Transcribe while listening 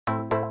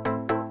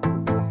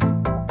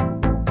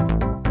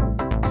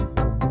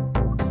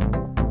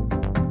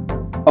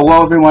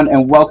Hello, everyone,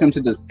 and welcome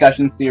to the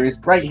discussion series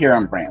right here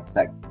on Brands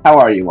Tech. How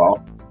are you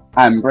all?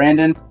 I'm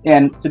Brandon,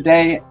 and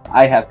today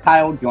I have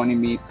Kyle joining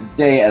me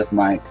today as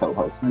my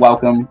co-host.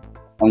 Welcome.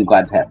 I'm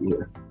glad to have you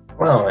here.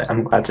 Well,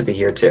 I'm glad to be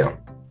here too.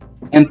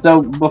 And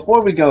so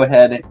before we go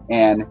ahead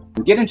and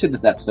get into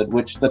this episode,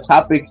 which the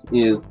topic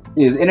is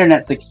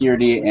internet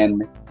security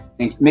and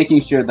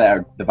making sure that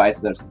our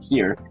devices are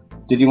secure,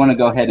 did you want to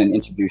go ahead and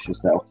introduce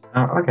yourself?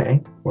 Okay.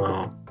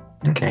 Well,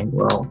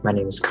 my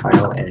name is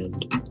Kyle,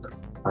 and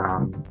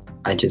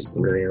I just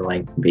really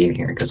like being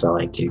here because I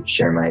like to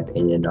share my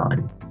opinion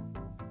on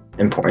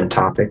important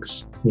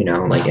topics,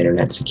 like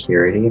internet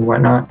security and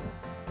whatnot.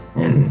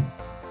 And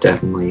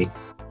definitely,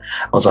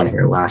 I was on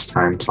here last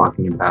time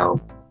talking about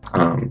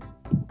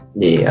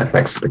the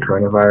effects of the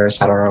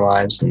coronavirus had on our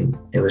lives, and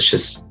it was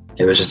just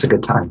a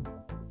good time.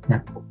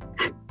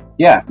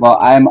 Yeah, well,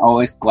 I'm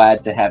always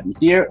glad to have you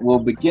here. We'll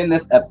begin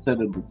this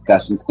episode of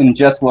discussions in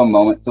just one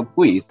moment, so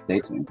please stay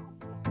tuned.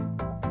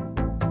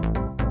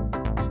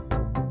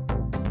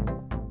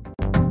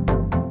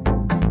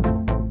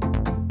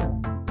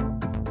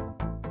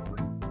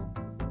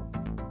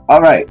 All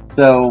right,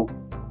 so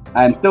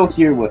I'm still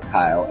here with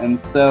Kyle, and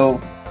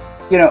so,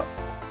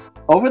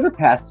 over the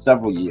past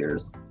several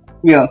years,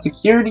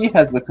 security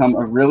has become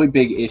a really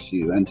big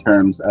issue in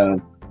terms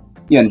of,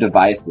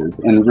 devices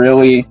and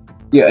really,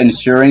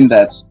 ensuring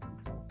that,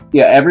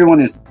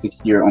 everyone is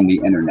secure on the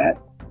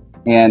internet,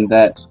 and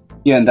that,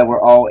 that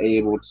we're all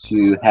able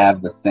to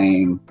have the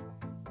same,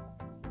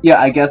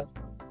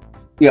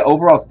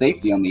 overall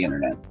safety on the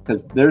internet,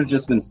 because there's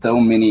just been so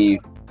many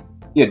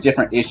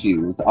different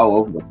issues all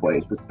over the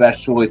place,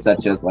 especially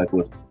such as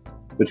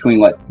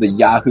between the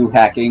Yahoo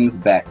hackings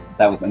back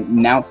that was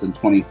announced in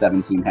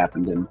 2017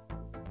 happened in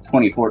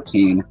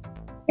 2014,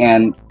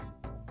 and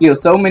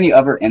so many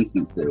other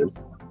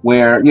instances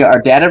where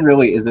our data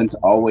really isn't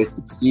always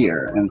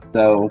secure. And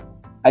so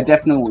I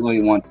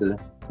definitely want to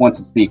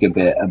speak a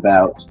bit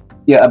about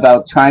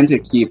trying to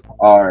keep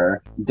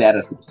our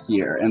data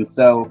secure. And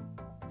so,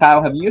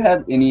 Kyle, have you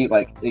had any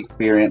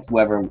experience,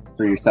 whether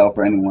for yourself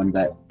or anyone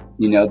that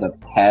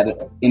that's had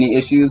any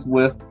issues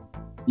with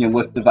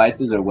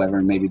devices, or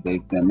whether maybe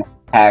they've been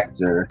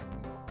hacked or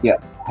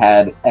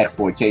had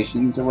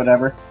exploitations or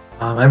whatever?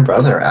 My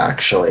brother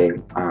actually,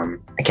 I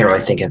can't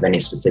really think of any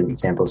specific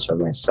examples for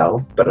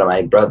myself, but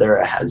my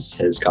brother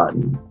has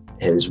gotten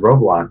his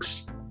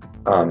Roblox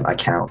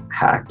account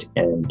hacked,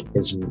 and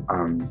his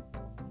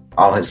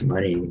all his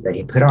money that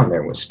he put on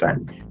there was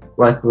spent.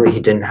 Luckily, he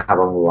didn't have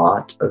a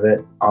lot of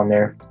it on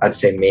there. I'd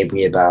say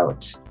maybe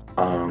about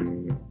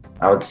 $5,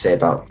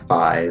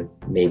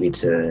 maybe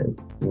to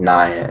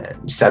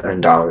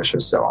 $7 or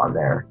so on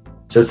there.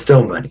 So it's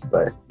still money,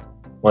 but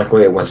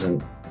luckily it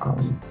wasn't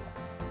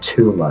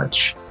too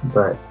much.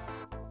 But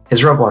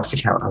his Roblox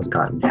account has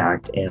gotten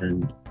hacked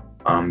and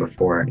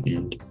before,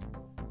 and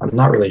I'm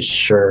not really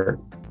sure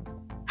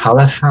how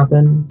that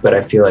happened, but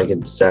I feel like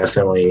it's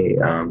definitely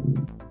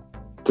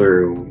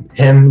through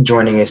him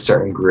joining a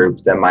certain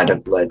group that might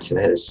have led to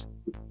his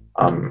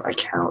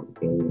account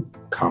being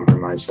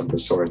compromised of the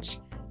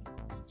sorts.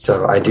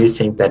 So I do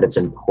think that it's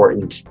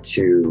important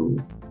to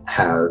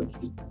have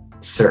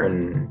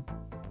certain,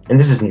 and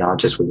this is not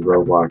just with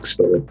Roblox,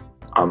 but with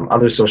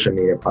other social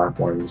media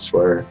platforms,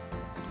 where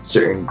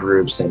certain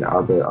groups and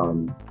other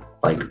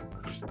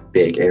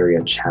big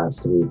area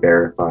chats to be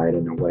verified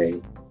in a way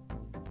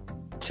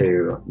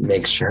to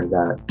make sure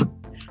that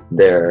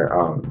their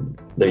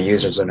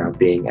users are not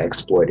being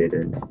exploited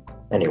in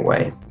any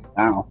way.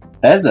 Wow,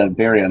 that is a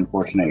very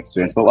unfortunate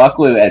experience. But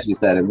luckily, as you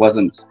said, it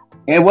wasn't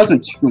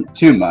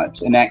too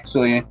much. And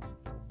actually,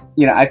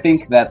 I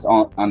think that's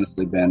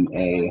honestly been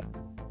a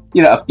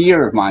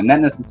fear of mine,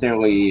 not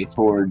necessarily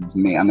towards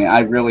me. I mean, I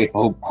really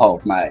hope all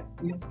of my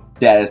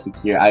data is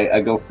secure. I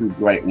go through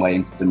great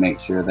lengths to make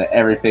sure that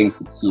everything's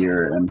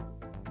secure and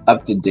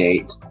up to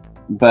date.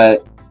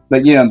 But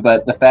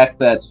the fact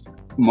that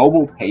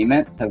mobile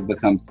payments have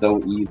become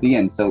so easy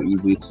and so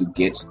easy to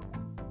get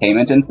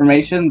payment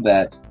information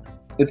that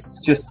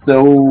it's just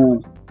so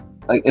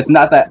it's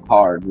not that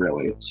hard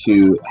really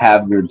to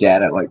have your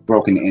data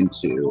broken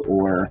into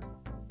or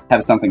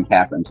have something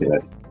happen to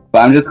it. But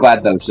I'm just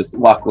glad that was just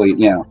luckily,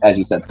 as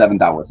you said,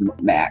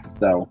 $7 max.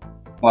 So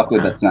luckily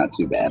that's not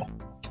too bad.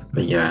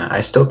 But yeah,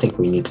 I still think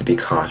we need to be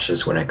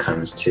cautious when it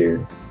comes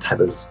to type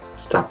of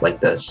stuff like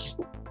this.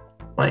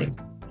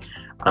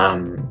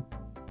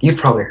 You've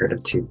probably heard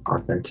of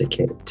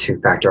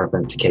two-factor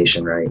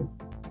authentication, right?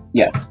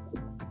 Yes.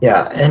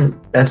 Yeah, and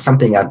that's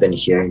something I've been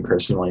hearing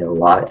personally a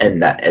lot, and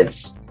that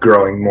it's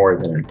growing more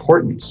of an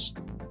importance.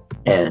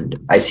 And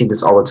I see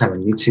this all the time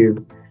on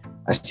YouTube.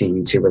 I see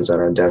YouTubers that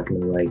are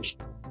definitely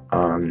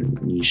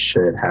you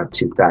should have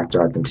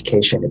two-factor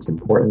authentication. It's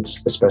important,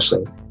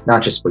 especially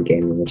not just for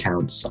gaming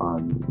accounts,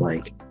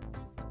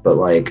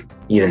 but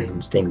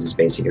even things as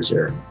basic as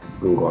your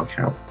Google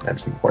account.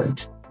 That's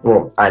important.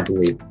 Well, I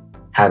believe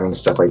having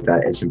stuff like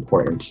that is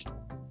important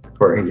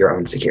for your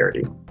own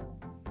security.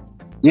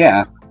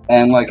 Yeah.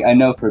 And I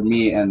know for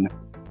me and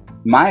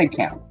my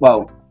account,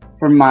 well,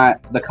 for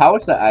the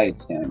college that I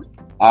attend,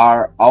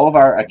 all of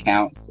our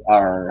accounts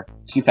are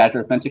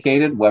two-factor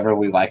authenticated, whether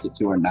we like it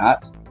to or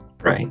not.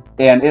 Right.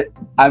 And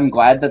I'm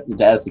glad that the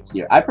data is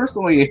secure. I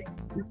personally,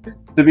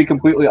 to be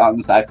completely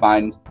honest, I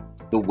find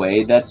the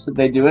way that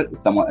they do it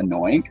somewhat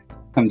annoying.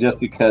 Just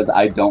because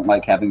I don't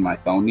like having my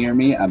phone near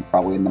me. I'm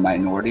probably in the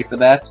minority for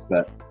that,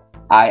 but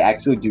I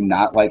actually do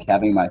not like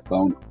having my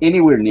phone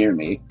anywhere near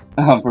me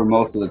for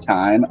most of the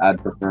time.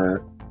 I'd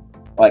prefer,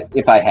 like,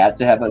 if I had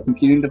to have a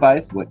computing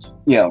device,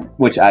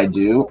 which I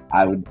do,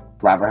 I would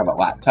rather have a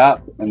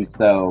laptop. And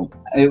so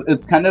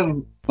it's kind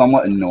of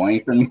somewhat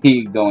annoying for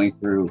me going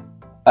through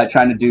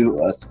trying to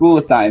do a school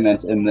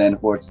assignment and then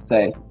for it to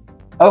say,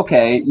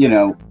 okay,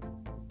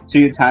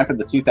 time for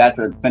the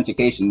two-factor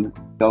authentication,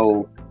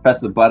 go press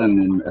the button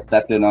and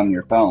accept it on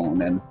your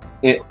phone. And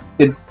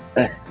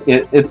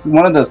it's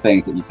one of those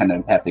things that you kind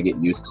of have to get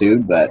used to,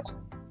 but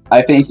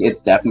I think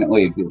it's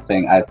definitely a good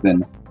thing. I've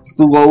been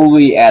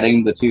slowly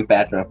adding the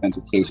two-factor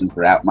authentication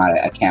throughout my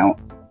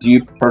accounts. Do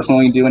you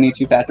personally do any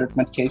two-factor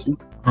authentication?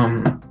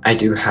 I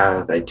do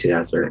have a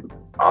two-factor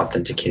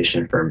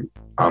authentication for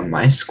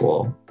my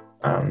school,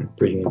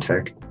 Breeding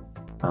Tech,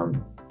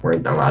 where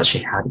it allows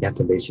you have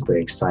to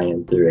basically sign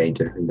in through a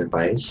different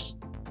device.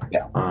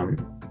 Yeah.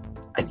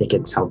 I think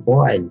it's helpful.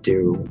 I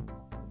do,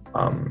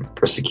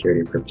 for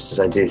security purposes,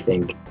 I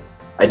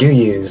do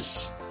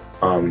use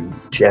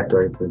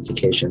two-factor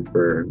authentication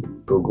for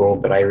Google,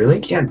 but I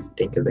really can't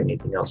think of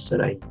anything else that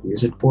I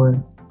use it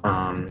for.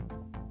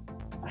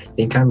 I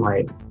think I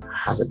might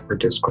have it for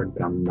Discord,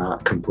 but I'm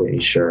not completely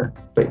sure.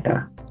 But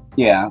yeah.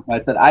 Yeah,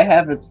 like I said, I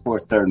have it for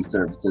certain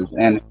services,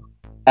 and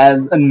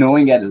as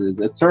annoying as it is,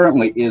 it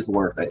certainly is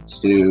worth it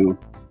to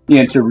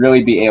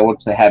really be able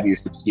to have your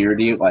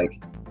security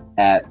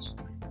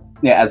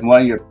as one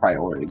of your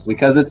priorities,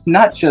 because it's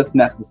not just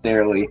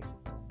necessarily,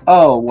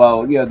 oh,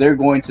 well, they're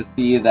going to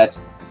see that,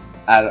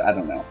 I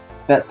don't know,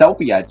 that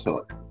selfie I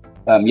took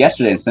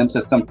yesterday and sent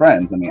to some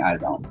friends. I mean, I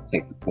don't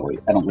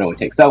really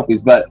take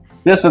selfies, but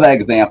just for that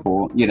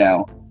example,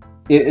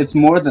 it's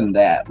more than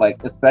that.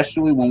 Like,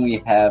 especially when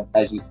we have,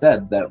 as you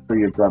said, that for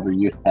your brother,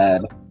 you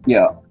had,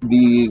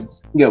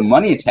 these,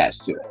 money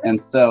attached to it. And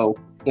so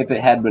if it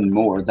had been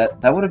more,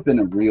 that would have been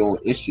a real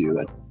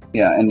issue.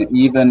 And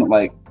even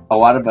like, a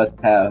lot of us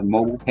have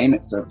mobile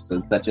payment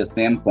services such as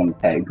Samsung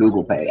Pay,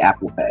 Google Pay,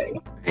 Apple Pay.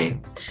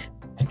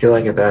 I feel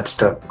like if that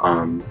stuff,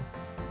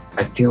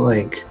 I feel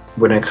like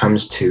when it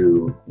comes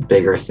to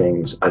bigger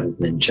things other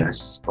than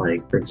just,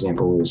 like, for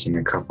example, losing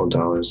a couple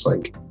dollars,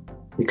 like,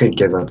 you could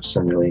give up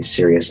some really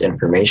serious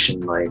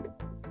information, like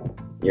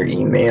your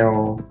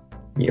email,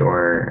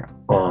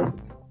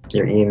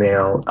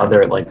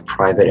 other like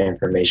private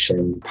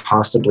information.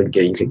 Possibly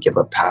you could give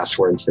up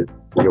passwords if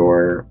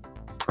your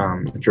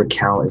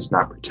account is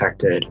not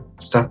protected,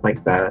 stuff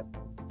like that.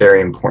 Very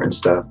important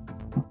stuff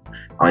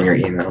on your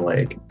email.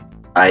 Like,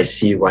 I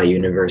see why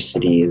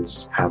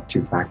universities have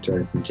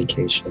two-factor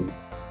authentication,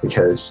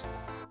 because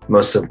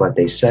most of what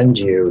they send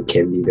you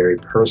can be very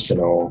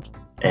personal,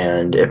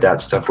 and if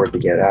that stuff were to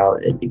get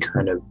out, it'd be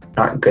kind of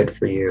not good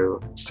for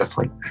you, stuff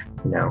like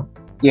that,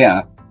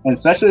 Yeah, and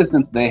especially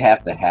since they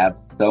have to have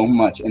so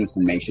much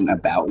information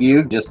about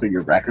you just for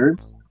your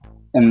records.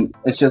 And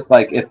it's just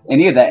like, if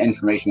any of that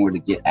information were to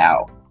get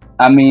out,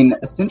 I mean,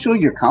 essentially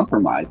you're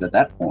compromised at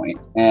that point,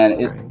 and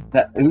it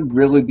would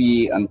really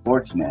be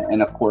unfortunate.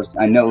 And of course,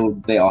 I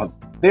know they all have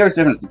various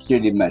different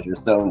security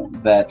measures, so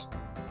that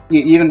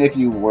even if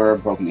you were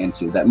broken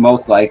into, that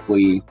most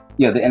likely,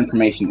 the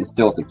information is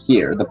still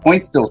secure. The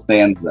point still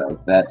stands, though,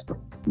 that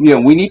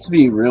we need to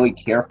be really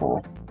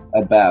careful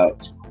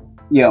about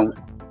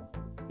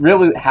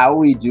really how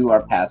we do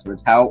our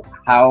passwords,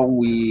 how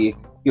we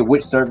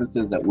which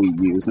services that we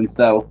use. And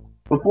so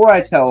before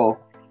I tell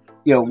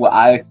what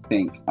I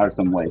think are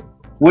some ways,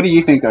 what do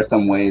you think are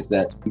some ways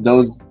that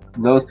those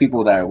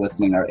people that are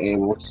listening are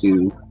able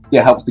to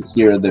help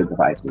secure their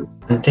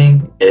devices? The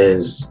thing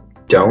is,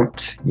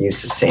 don't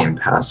use the same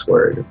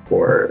password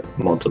for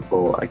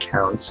multiple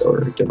accounts or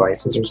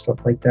devices or stuff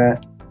like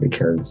that,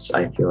 because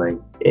I feel like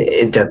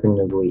it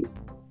definitely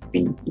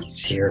be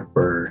easier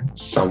for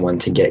someone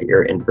to get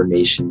your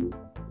information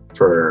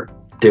for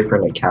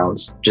different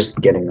accounts. Just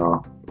getting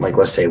off, like,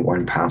 let's say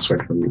one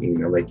password from your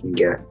email, they can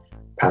get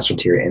password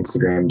to your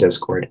Instagram,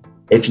 Discord,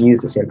 if you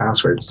use the same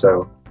password.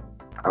 So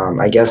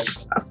I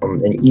guess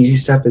an easy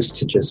step is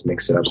to just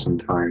mix it up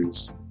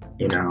sometimes,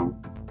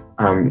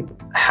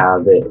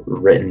 have it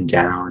written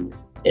down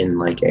in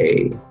like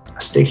a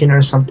sticky note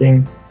or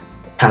something.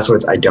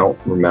 Passwords I don't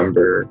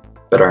remember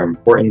but are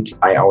important,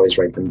 I always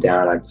write them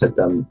down. I put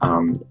them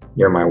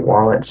near my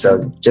wallet.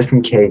 So just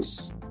in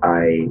case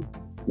I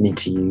need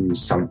to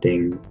use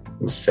something,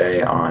 let's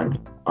say on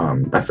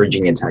a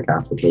Virginia Tech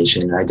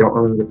application, and I don't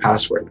remember the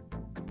password,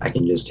 I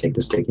can just take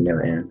the sticky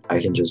note and I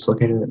can just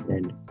look at it,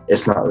 and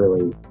it's not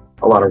really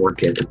a lot of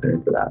work you have to put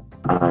in for that.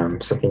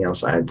 Something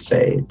else I'd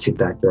say,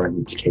 two-factor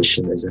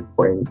authentication is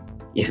important,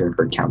 even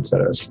for accounts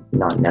that are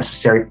not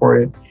necessary for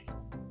it.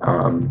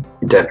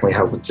 It definitely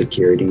helps with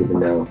security, even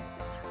though,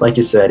 like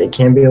you said, it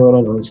can be a little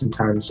annoying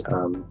sometimes,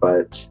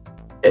 but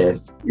if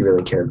you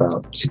really care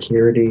about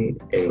security,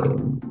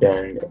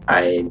 then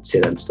I'd say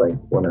that's like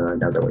one of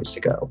another ways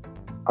to go.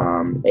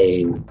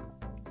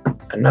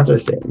 Another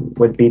thing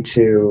would be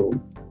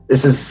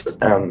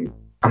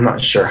I'm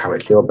not sure how I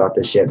feel about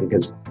this yet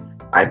because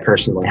I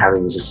personally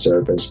haven't used a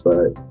service,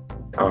 but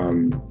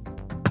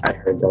I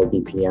heard that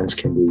VPNs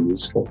can be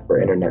useful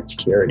for internet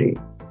security.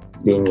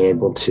 Being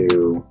able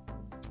to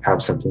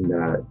have something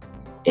that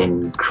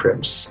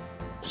encrypts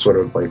sort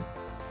of like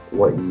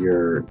what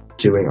you're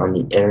doing on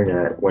the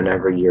internet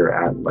whenever you're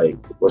at, like,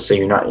 let's say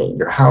you're not in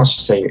your house,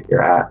 say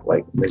you're at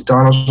like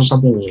McDonald's or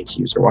something, you need to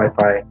use your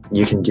Wi-Fi,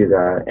 you can do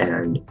that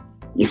and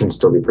you can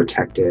still be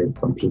protected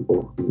from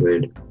people who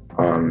would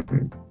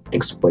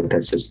exploit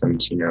that system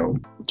to,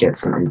 get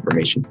some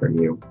information from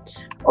you.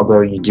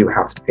 Although you do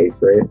have to pay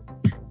for it.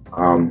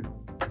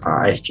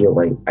 I feel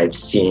like I've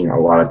seen a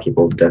lot of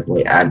people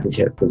definitely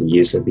advocate for the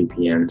use of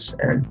VPNs,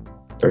 and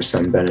there's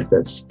some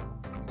benefits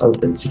other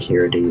than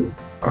security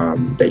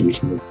that you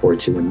can look forward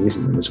to when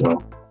using them as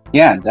well.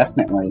 Yeah,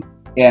 definitely.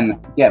 And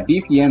yeah,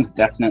 VPNs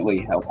definitely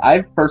help.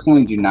 I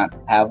personally do not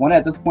have one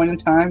at this point in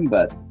time,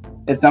 but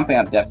it's something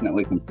I've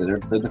definitely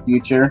considered for the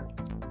future.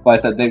 Like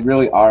I said, they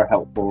really are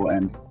helpful,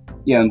 and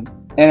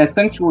and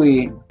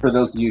essentially, for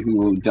those of you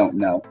who don't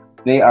know,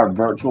 they are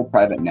virtual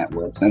private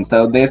networks, and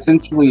so they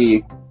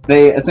essentially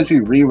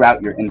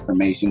reroute your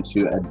information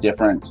to a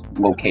different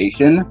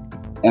location,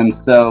 and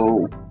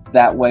so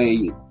that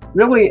way,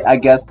 really, I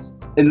guess,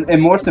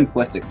 in more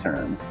simplistic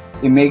terms,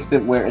 it makes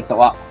it where it's a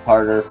lot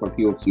harder for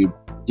people to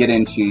get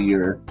into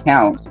your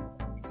account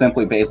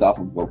simply based off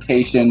of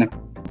location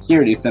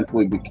security,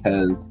 simply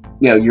because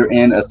you're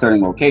in a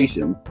certain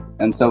location,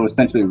 and so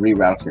essentially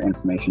reroutes your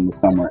information to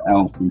somewhere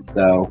else. And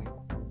so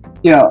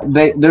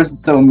there's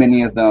so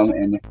many of them,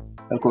 and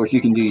of course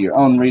you can do your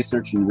own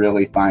research and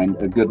really find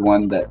a good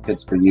one that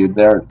fits for you.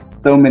 There are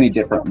so many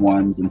different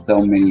ones, and so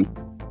many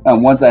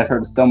ones I've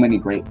heard so many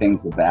great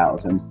things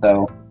about, and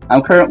so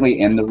I'm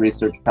currently in the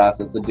research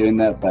process of doing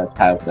that. But as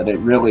Kyle said, it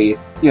really,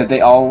 they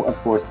all, of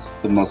course,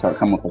 for the most part,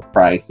 come with a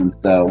price, and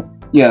so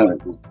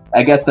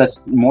I guess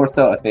that's more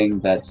so a thing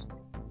that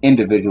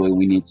individually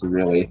we need to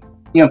really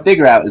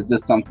figure out, is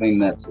this something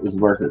that is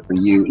worth it for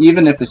you,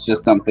 even if it's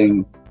just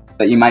something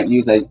that you might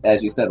use,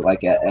 as you said,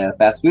 like at a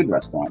fast food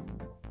restaurant.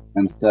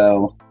 And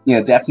so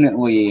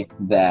definitely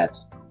that.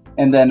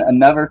 And then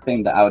another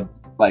thing that I would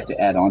like to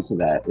add on to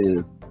that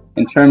is,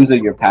 in terms of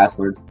your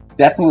passwords,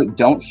 definitely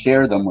don't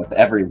share them with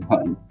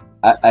everyone.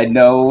 I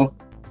know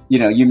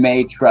you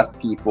may trust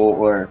people,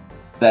 or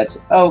that,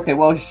 okay,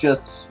 well, it's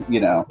just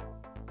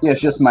it's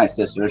just my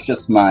sister, it's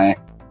just my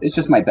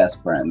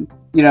best friend.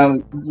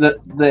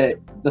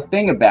 The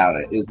thing about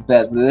it is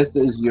that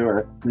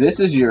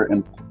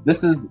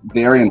this is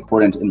very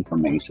important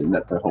information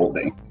that they're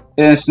holding.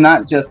 And it's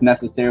not just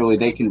necessarily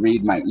they can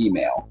read my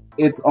email.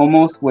 It's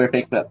almost where,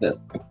 think about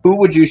this, who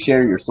would you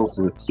share your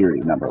social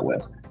security number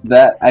with?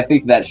 I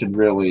think that should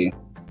really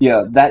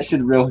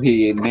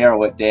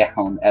narrow it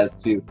down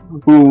as to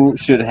who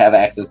should have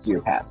access to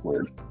your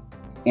password.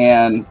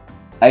 And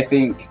I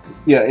think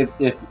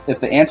if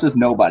the answer is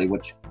nobody,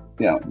 which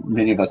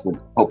many of us would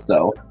hope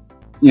so,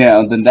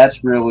 then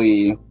that's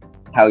really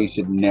how you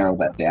should narrow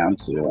that down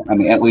to. I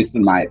mean, at least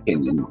in my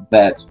opinion,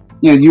 that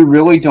you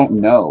really don't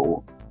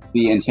know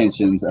the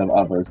intentions of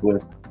others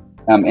with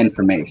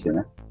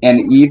information.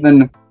 And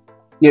even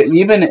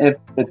if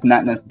it's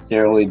not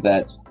necessarily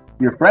that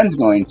your friend's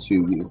going to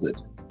use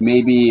it,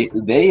 maybe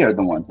they are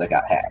the ones that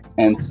got hacked.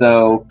 And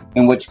so,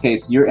 in which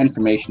case, your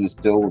information is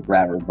still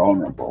rather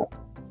vulnerable.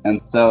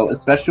 And so,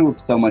 especially with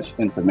so much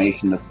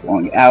information that's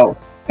going out,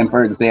 and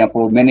for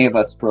example, many of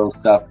us throw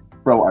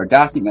our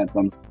documents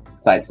on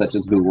sites such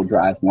as Google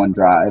Drive,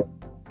 OneDrive,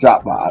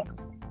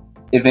 Dropbox.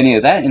 If any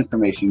of that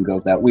information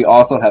goes out, we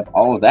also have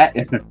all of that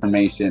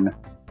information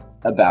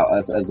about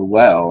us as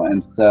well.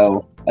 And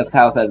so, as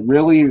Kyle said,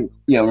 really,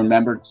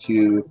 remember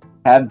to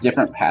have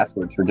different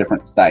passwords for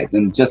different sites,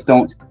 and just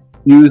don't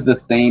use the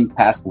same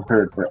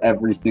password for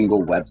every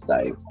single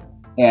website.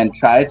 And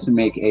try to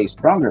make a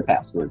stronger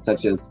password,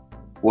 such as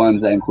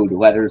ones that include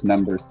letters,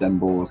 numbers,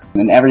 symbols,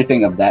 and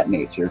everything of that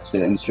nature,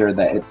 to ensure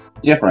that it's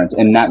different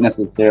and not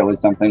necessarily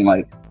something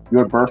like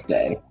your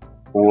birthday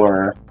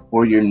or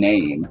your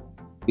name,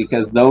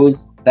 because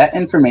that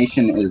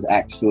information is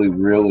actually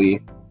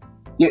really,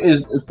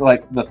 it's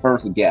like the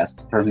first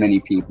guess for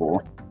many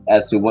people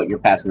as to what your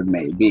password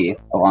may be,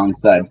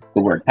 alongside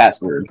the word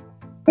password.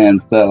 And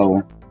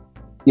so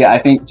I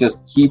think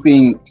just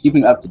keeping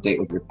up to date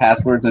with your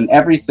passwords, and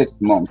every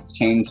 6 months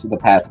change the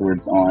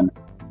passwords on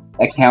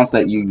accounts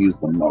that you use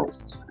the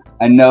most.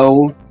 I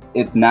know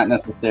it's not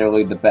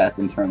necessarily the best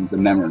in terms of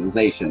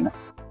memorization,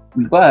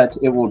 but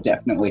it will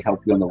definitely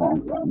help you in the long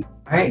run.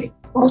 I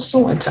also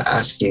want to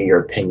ask you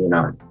your opinion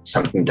on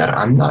something that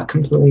I'm not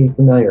completely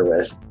familiar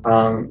with.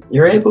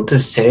 You're able to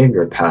save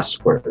your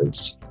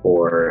passwords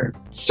for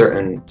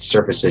certain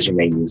services you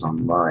may use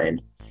online.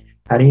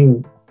 How do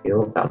you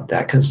feel about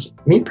that? Because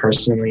me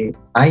personally,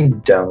 I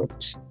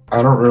don't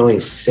really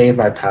save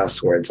my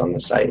passwords on the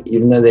site,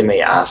 even though they may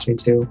ask me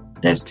to,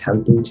 and it's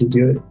tempting to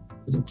do it.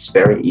 because it's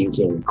very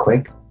easy and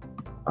quick.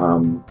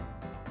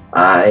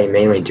 I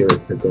mainly do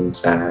it for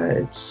things that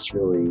it's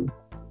really,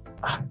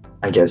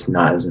 I guess,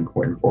 not as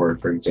important for.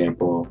 For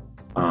example,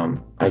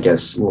 I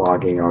guess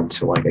logging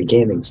onto like a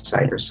gaming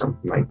site or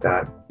something like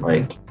that.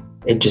 Like,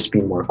 it'd just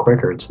be more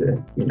quicker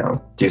to,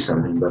 do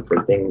something. But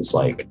for things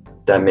like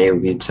that may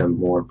lead to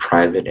more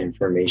private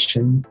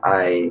information,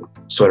 I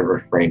sort of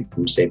refrain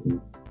from saving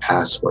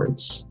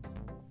passwords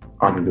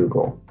on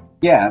Google.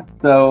 Yeah,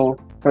 so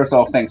first of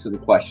all, thanks for the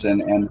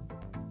question. And,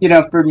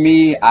 for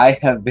me, I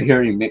have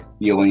very mixed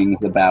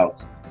feelings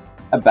about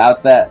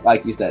that.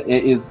 Like you said,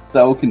 it is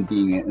so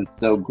convenient and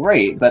so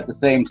great, but at the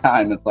same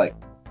time, it's like,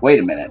 wait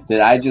a minute, did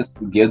I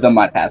just give them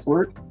my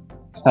password?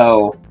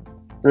 So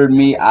for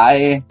me,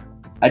 I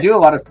do a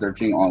lot of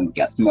searching on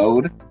guest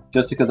mode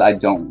just because I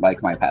don't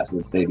like my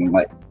password saving.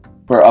 Like,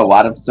 for a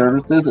lot of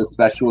services,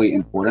 especially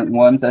important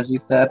ones, as you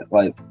said,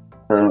 like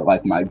for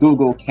like my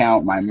Google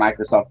account, my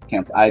Microsoft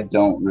accounts, I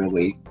don't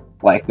really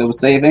like those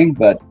saving.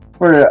 But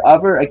for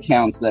other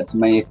accounts that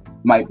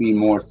might be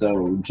more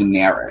so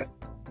generic,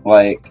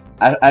 like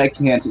I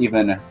can't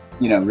even,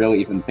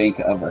 really even think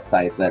of a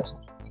site that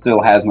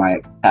still has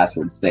my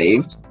password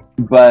saved.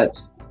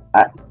 But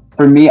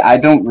for me, I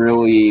don't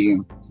really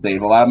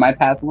save a lot of my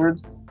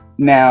passwords.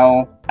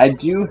 Now, I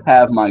do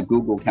have my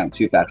Google account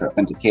two-factor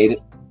authenticated,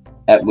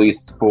 at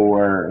least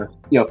for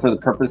the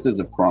purposes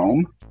of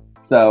Chrome.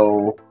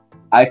 So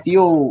I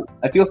feel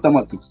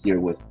somewhat secure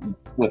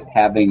with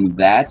having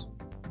that.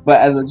 But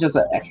as just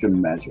an extra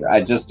measure, I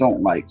just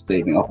don't like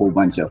saving a whole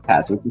bunch of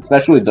passwords,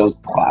 especially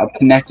those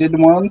cloud-connected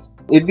ones.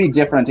 It'd be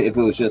different if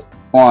it was just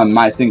on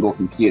my single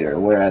computer,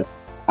 whereas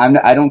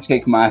I don't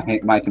take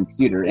my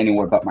computer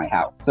anywhere but my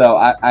house. So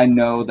I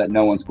know that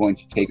no one's going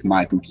to take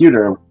my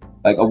computer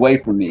like away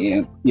from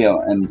me,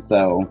 and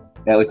so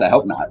at least I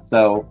hope not.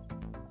 So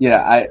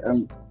yeah,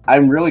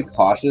 I'm really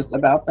cautious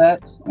about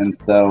that, and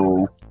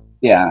so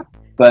yeah.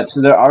 But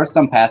there are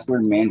some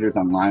password managers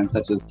online,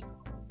 such as,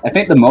 I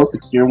think the most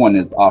secure one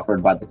is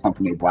offered by the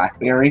company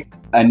BlackBerry.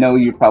 I know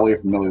you probably are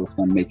familiar with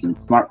them making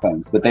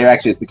smartphones, but they're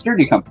actually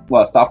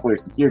a software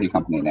security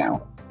company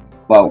now.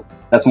 Well,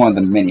 that's one of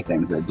the many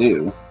things they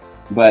do.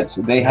 But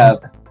they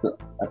have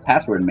a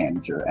password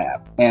manager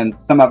app, and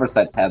some other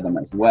sites have them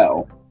as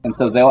well. And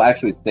so they'll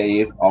actually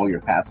save all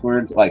your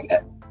passwords, like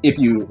if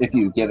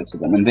you give it to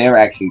them, and they're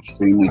actually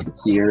extremely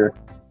secure.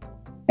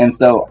 And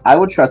so I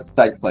would trust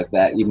sites like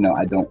that, even though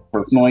I don't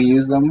personally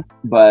use them.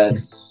 But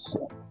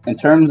in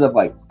terms of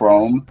like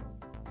Chrome,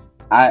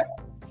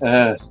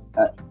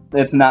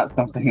 it's not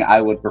something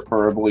I would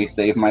preferably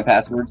save my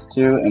passwords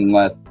to,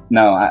 unless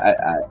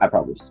I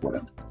probably just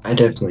wouldn't. I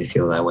definitely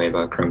feel that way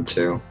about Chrome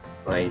too.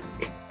 Like,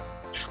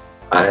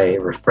 I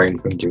refrain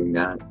from doing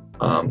that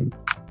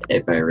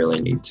if I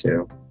really need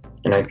to.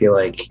 And I feel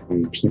like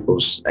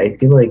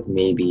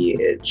maybe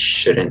it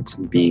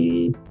shouldn't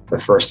be the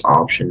first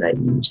option that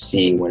you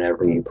see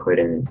whenever you put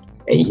in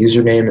a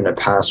username and a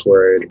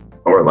password,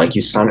 or like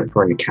you sign up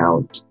for an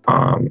account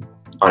on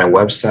a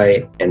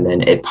website and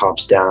then it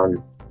pops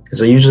down.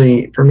 Because it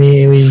usually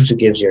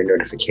gives you a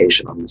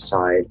notification on the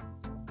side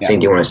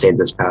saying, do you want to save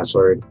this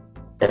password?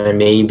 And then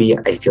maybe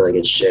I feel like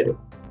it should.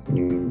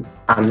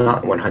 I'm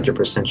not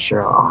 100%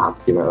 sure. I'll have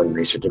to do my own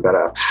research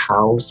about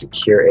how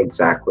secure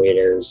exactly it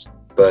is.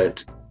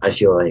 But I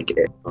feel like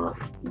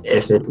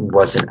if it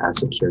wasn't as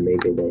secure,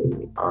 maybe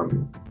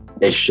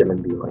they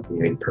shouldn't be like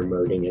maybe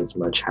promoting as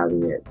much,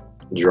 having it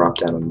drop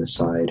down on the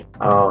side.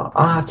 I'll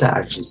have to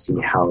actually see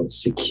how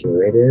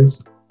secure it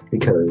is,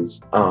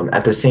 because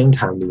at the same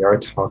time we are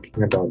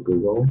talking about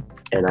Google,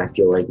 and I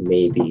feel like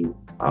maybe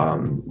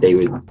they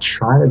would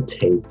try to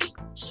take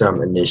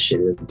some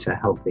initiative to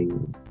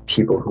helping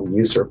people who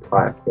use their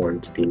platform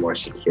to be more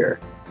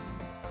secure.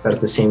 But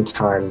at the same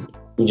time,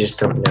 you just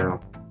don't know.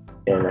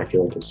 And I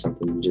feel like it's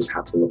something you just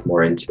have to look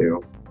more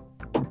into.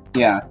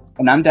 Yeah,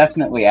 and I'm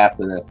definitely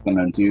after this going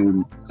to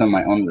do some of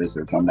my own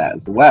research on that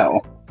as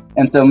well.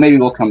 And so maybe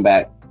we'll come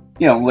back,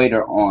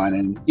 later on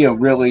and,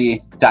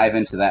 really dive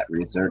into that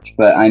research.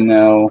 But I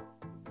know,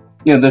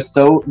 there's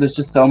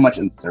just so much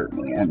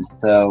uncertainty. And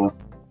so,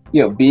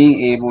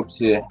 being able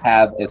to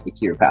have a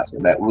secure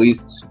password at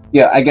least,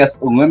 I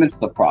guess limits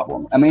the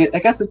problem. I mean, I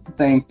guess it's the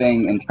same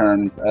thing in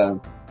terms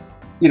of,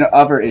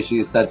 other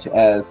issues such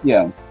as,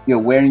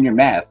 wearing your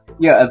mask.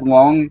 As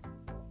long,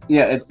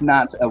 it's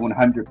not a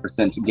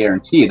 100%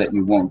 guarantee that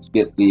you won't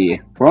get the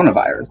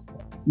coronavirus,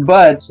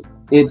 but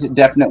it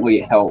definitely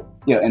helps,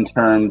 in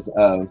terms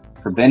of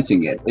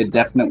preventing it. It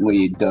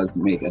definitely does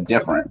make a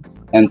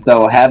difference. And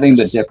so having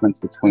the difference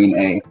between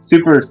a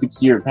super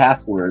secure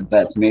password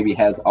that maybe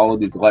has all of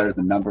these letters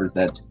and numbers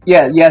that,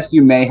 yes,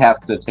 you may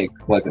have to take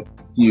like a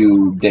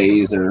few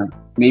days or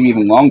maybe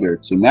even longer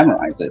to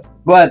memorize it,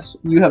 but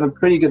you have a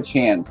pretty good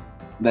chance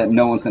that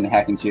no one's going to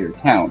hack into your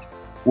account.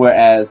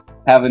 Whereas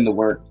having the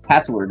word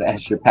password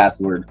as your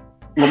password,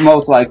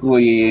 most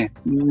likely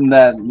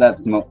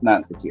that's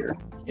not secure.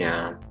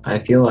 Yeah, I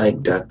feel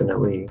like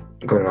definitely,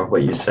 going off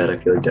what you said, I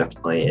feel like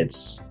definitely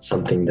it's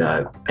something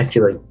that I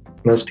feel like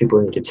most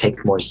people need to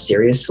take more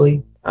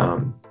seriously.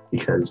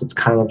 because it's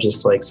kind of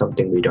just like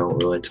something we don't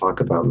really talk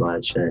about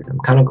much. And I'm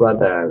kind of glad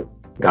that I've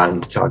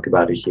gotten to talk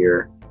about it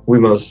here.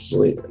 Most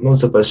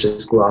of us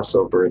just gloss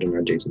over it in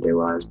our day-to-day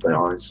lives, but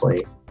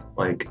honestly,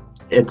 like,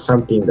 it's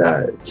something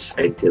that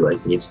I feel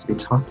like needs to be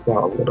talked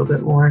about a little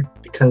bit more,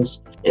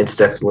 because it's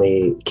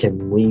definitely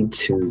can lead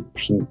to,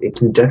 it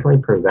can definitely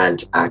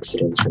prevent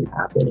accidents from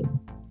happening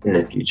in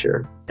the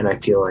future. And I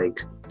feel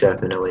like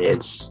definitely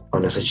it's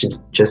honestly should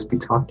just be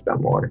talked about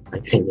more, in my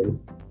opinion.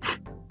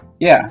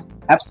 Yeah,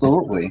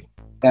 absolutely.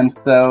 And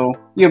so,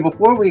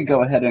 before we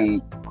go ahead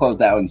and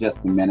close out in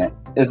just a minute,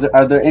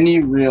 are there any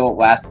real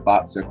last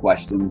thoughts or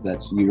questions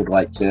that you would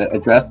like to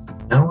address?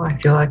 No, I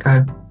feel like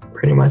I've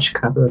pretty much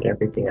covered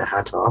everything I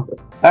had to offer.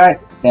 All right,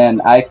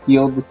 and I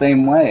feel the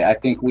same way. I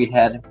think we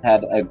had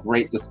a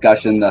great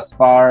discussion thus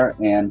far,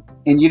 and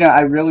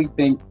I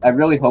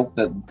really hope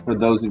that for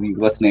those of you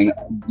listening,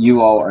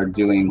 you all are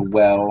doing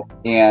well,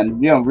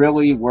 and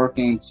really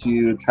working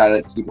to try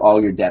to keep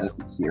all your data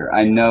secure.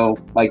 I know,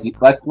 like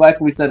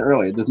we said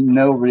earlier, there's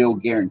no real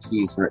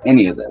guarantees for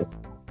any of this,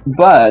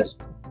 but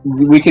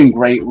we can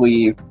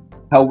greatly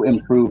help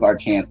improve our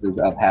chances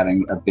of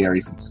having a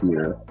very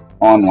secure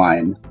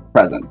online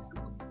presence.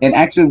 And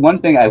actually, one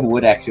thing I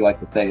would actually like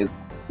to say is,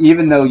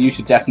 even though you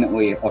should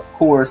definitely, of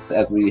course,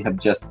 as we have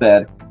just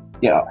said,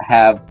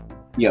 have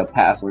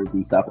passwords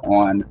and stuff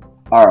on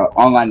our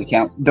online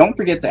accounts, don't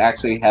forget to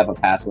actually have a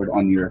password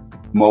on your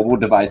mobile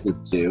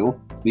devices too,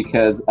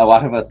 because a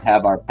lot of us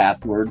have our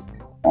passwords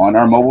on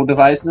our mobile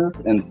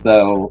devices, and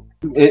so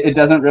it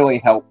doesn't really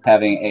help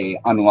having a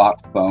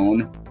unlocked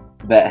phone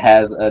that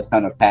has a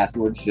ton of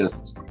passwords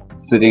just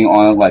sitting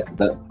on like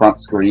the front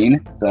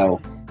screen. So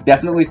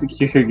definitely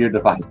secure your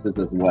devices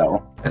as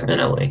well.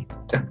 Definitely.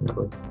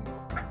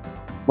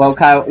 Well,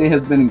 Kyle, it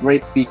has been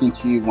great speaking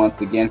to you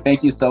once again.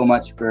 Thank you so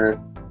much for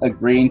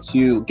agreeing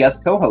to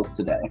guest co-host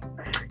today.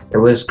 It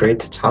was great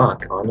to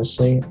talk.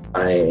 Honestly,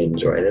 I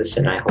enjoy this,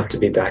 and I hope to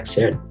be back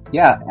soon.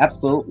 Yeah,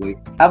 absolutely.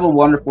 Have a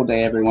wonderful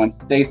day, everyone.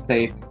 Stay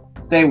safe,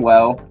 stay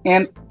well,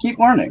 and keep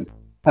learning.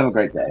 Have a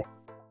great day.